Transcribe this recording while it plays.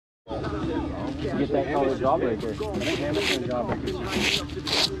To get that color jawbreaker. I think Hamilton jawbreaker.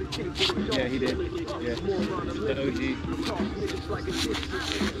 Yeah, he did. Yeah. The OG.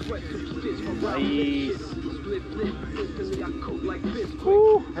 Nice.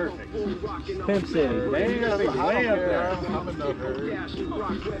 Woo, perfect. Pimp City. There you go. Way up there. I'm in no hurry. You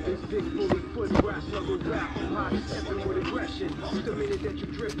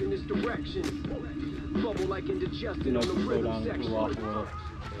know, slow down and cool off a little.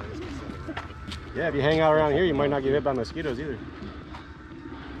 Yeah, if you hang out around here, you might not get hit by mosquitoes either.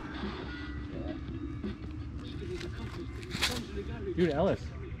 Dude, Ellis,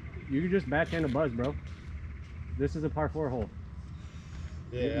 you can just backhand a buzz, bro. This is a par 4 hole.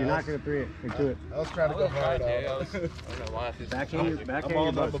 Yeah, You're not going to 3 it or 2 it. I was trying to go hard. Backhand your I'm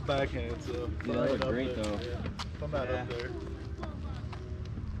all buzz. about my backhand, so. Yeah, that looked great though. Yeah. I'm not up there.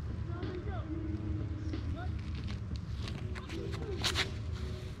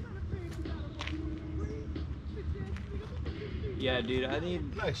 Yeah, dude, I need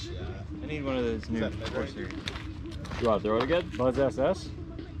one of those new courses. You want to throw it again? Buzz SS?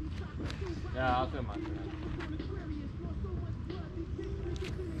 Yeah, I'll throw mine.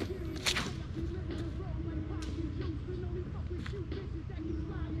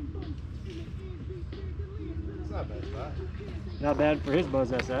 It's not bad spot. Not bad for his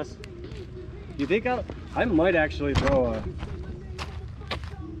Buzz SS. You think I might actually throw a...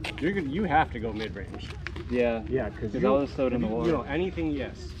 You have to go mid-range. Yeah. Yeah, because I was thrown in the water. You know, anything,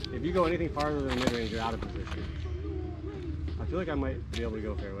 yes. If you go anything farther than mid-range, you're out of position. I feel like I might be able to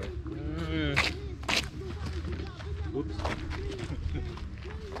go fairway. Oops.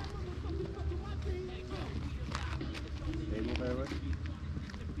 Stable fairway.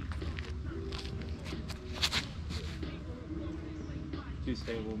 Too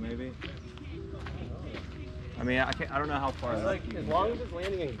stable, maybe. I mean, I don't know how far. It's like, as long as it's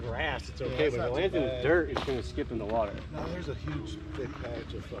landing in grass, it's okay. it's But if not it lands too in bad. dirt, it's going to skip in the water. No, there's a huge big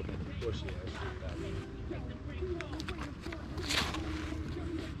patch of fucking bushy ass.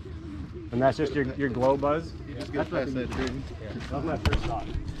 And that's just your glow buzz? You just get past that tree. Yeah, that was my first thought.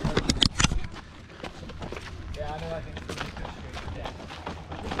 Yeah, I know I can.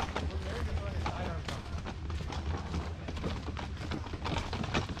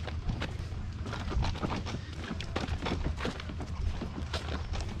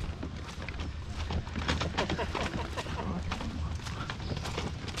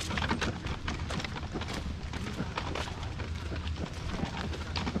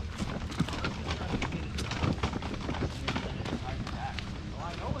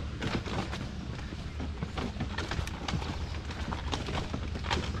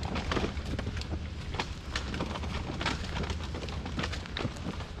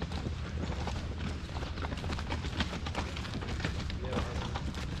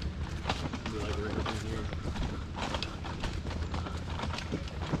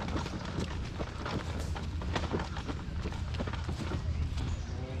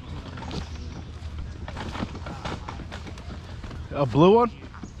 A blue one?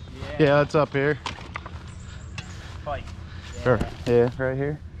 Yeah, it's up here. Fight. Yeah, right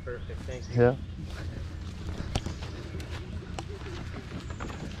here. Perfect, thank you. Yeah.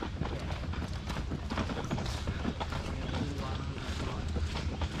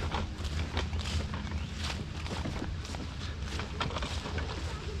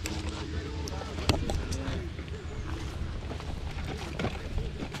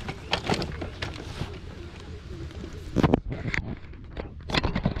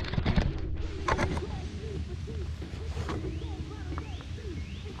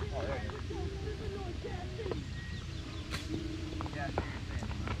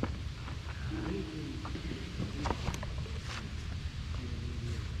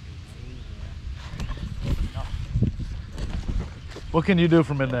 What can you do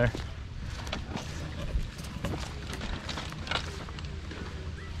from in there?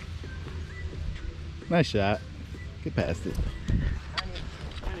 Nice shot. Get past it.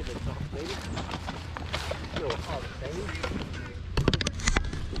 Tiny bit soft, baby. Little hard, baby.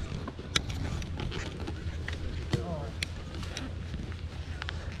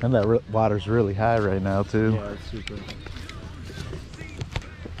 And that water's really high right now too. Yeah, it's super.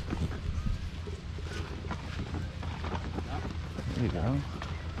 There you go.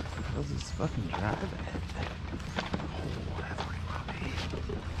 How's this fucking drive at? Oh, that's where you want to be.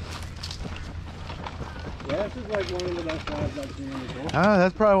 Yeah, this is like one of the best drives I've seen in the course.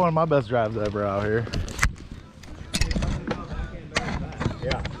 That's probably one of my best drives ever out here.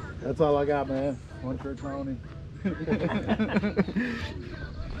 Yeah. That's all I got, man. One for Tony.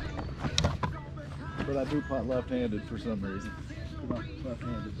 But I do putt left-handed for some reason.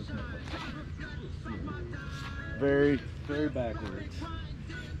 Left-handed for some reason. very, very backwards.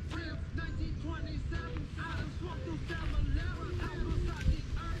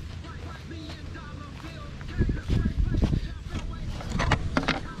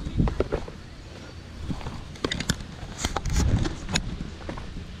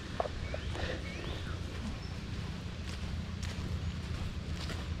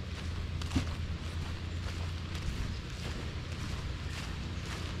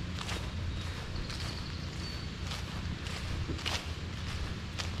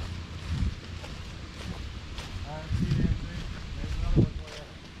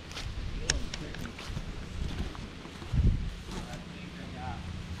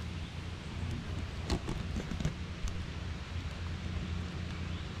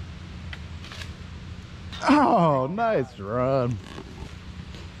 Oh, nice run.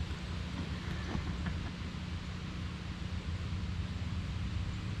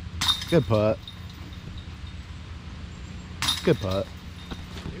 Good putt. Good putt.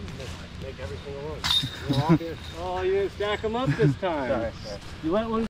 Make every single one. You walk in. Oh, you didn't stack them up this time. Sorry. You let one